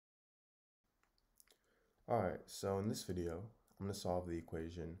Alright, so in this video, I'm going to solve the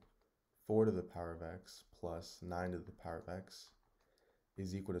equation 4 to the power of x plus 9 to the power of x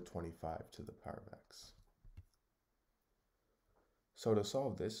is equal to 25 to the power of x. So to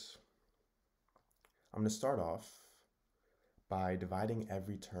solve this, I'm going to start off by dividing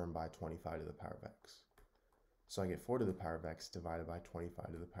every term by 25 to the power of x. So I get 4 to the power of x divided by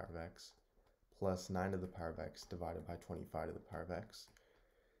 25 to the power of x plus 9 to the power of x divided by 25 to the power of x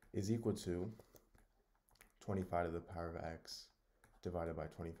is equal to 25 to the power of x divided by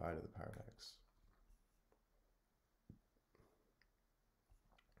 25 to the power of x.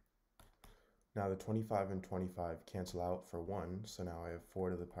 Now the 25 and 25 cancel out for 1, so now I have 4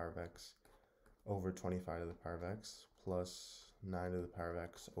 to the power of x over 25 to the power of x plus 9 to the power of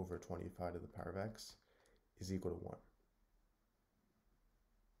x over 25 to the power of x is equal to 1.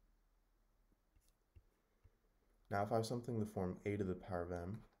 Now if I have something in the form a to the power of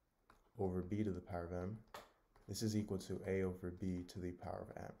m over b to the power of m, this is equal to a over b to the power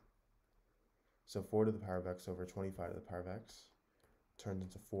of m. So 4 to the power of x over 25 to the power of x turns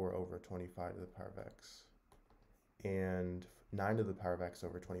into 4 over 25 to the power of x. And 9 to the power of x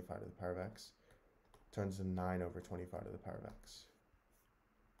over 25 to the power of x turns into 9 over 25 to the power of x.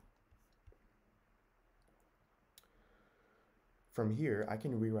 From here, I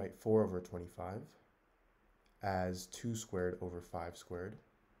can rewrite 4 over 25 as 2 squared over 5 squared.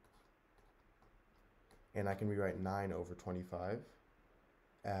 And I can rewrite 9 over 25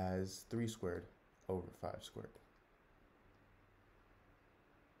 as 3 squared over 5 squared.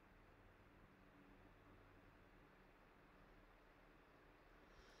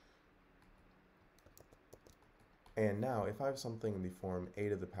 And now, if I have something in the form a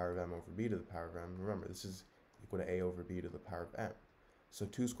to the power of m over b to the power of m, remember, this is equal to a over b to the power of m. So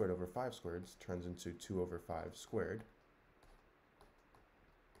 2 squared over 5 squared turns into 2 over 5 squared.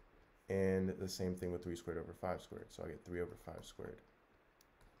 And the same thing with 3 squared over 5 squared. So I get 3 over 5 squared.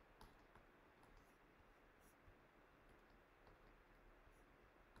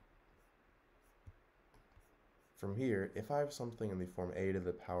 From here, if I have something in the form a to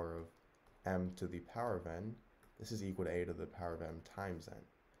the power of m to the power of n, this is equal to a to the power of m times n.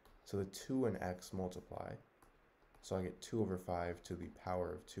 So the 2 and x multiply. So I get 2 over 5 to the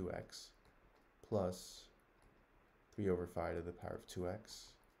power of 2x plus 3 over 5 to the power of 2x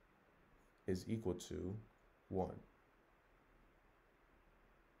is equal to 1.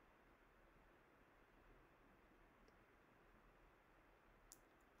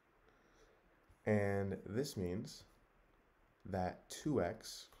 And this means that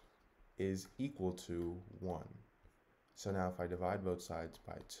 2x is equal to 1. So now if I divide both sides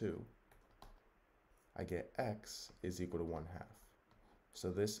by 2, I get x is equal to 1/2.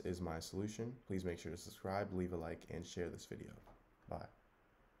 So this is my solution. Please make sure to subscribe, leave a like, and share this video. Bye.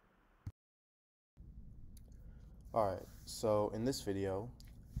 Alright, so in this video,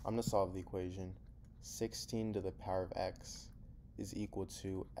 I'm going to solve the equation 16 to the power of x is equal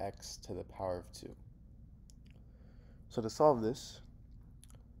to x to the power of 2. So to solve this,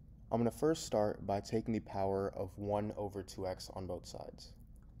 I'm going to first start by taking the power of 1 over 2x on both sides.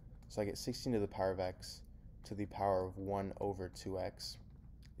 So I get 16 to the power of x to the power of 1 over 2x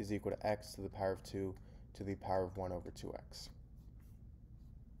is equal to x to the power of 2 to the power of 1 over 2x.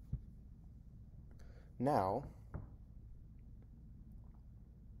 Now,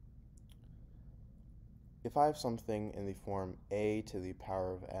 if I have something in the form a to the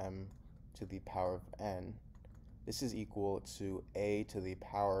power of m to the power of n, this is equal to a to the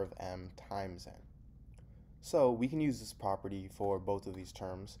power of m times n. So we can use this property for both of these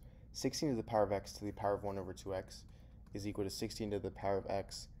terms. 16 to the power of x to the power of 1 over 2x is equal to 16 to the power of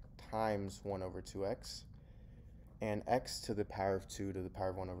x times 1 over 2x. And x to the power of 2 to the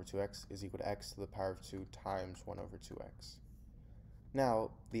power of 1 over 2x is equal to x to the power of 2 times 1 over 2x.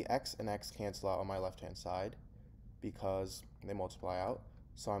 Now, the x and x cancel out on my left-hand side because they multiply out.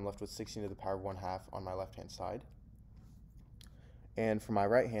 So I'm left with 16 to the power of 1/2 on my left-hand side. And for my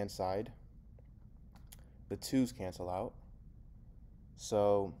right-hand side, the 2's cancel out.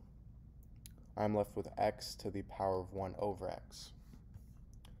 So I'm left with x to the power of 1 over x.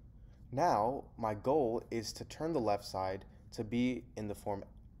 Now, my goal is to turn the left side to be in the form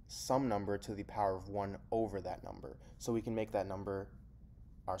some number to the power of 1 over that number, so we can make that number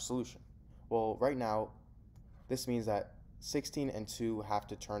our solution. Well, right now, this means that 16 and 2 have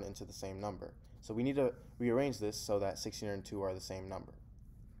to turn into the same number. So we need to rearrange this so that 16 and 2 are the same number.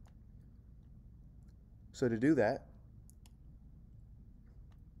 So to do that,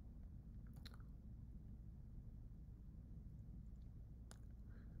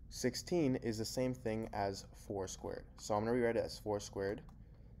 (16) is the same thing as 4 squared. So I'm going to rewrite it as 4 squared.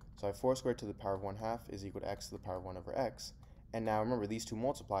 So I have 4 squared to the power of 1/2 is equal to x to the power of 1 over x. And now remember, these two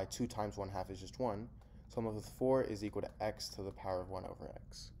multiply. 2 times 1/2 is just 1. So I'm left with 4 is equal to x to the power of 1 over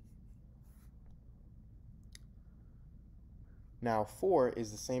x. Now 4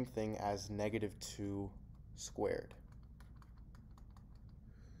 is the same thing as negative 2 squared.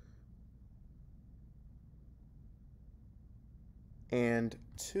 And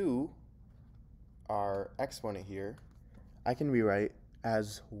 2, our exponent here, I can rewrite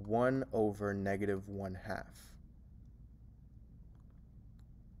as 1 over negative 1/2.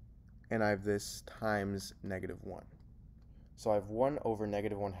 And I have this times negative 1. So I have 1 over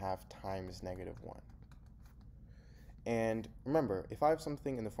negative 1/2 times negative 1. And remember, if I have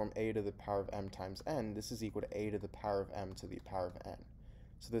something in the form a to the power of m times n, this is equal to a to the power of m to the power of n.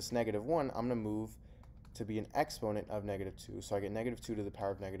 So this negative 1, I'm going to move to be an exponent of negative 2. So I get negative 2 to the power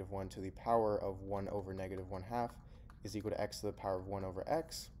of negative 1 to the power of 1 over negative 1/2 is equal to x to the power of 1 over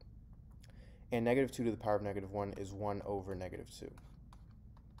x. And negative 2 to the power of negative 1 is 1 over negative 2.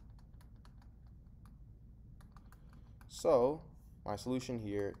 So my solution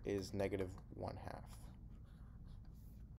here is negative 1/2.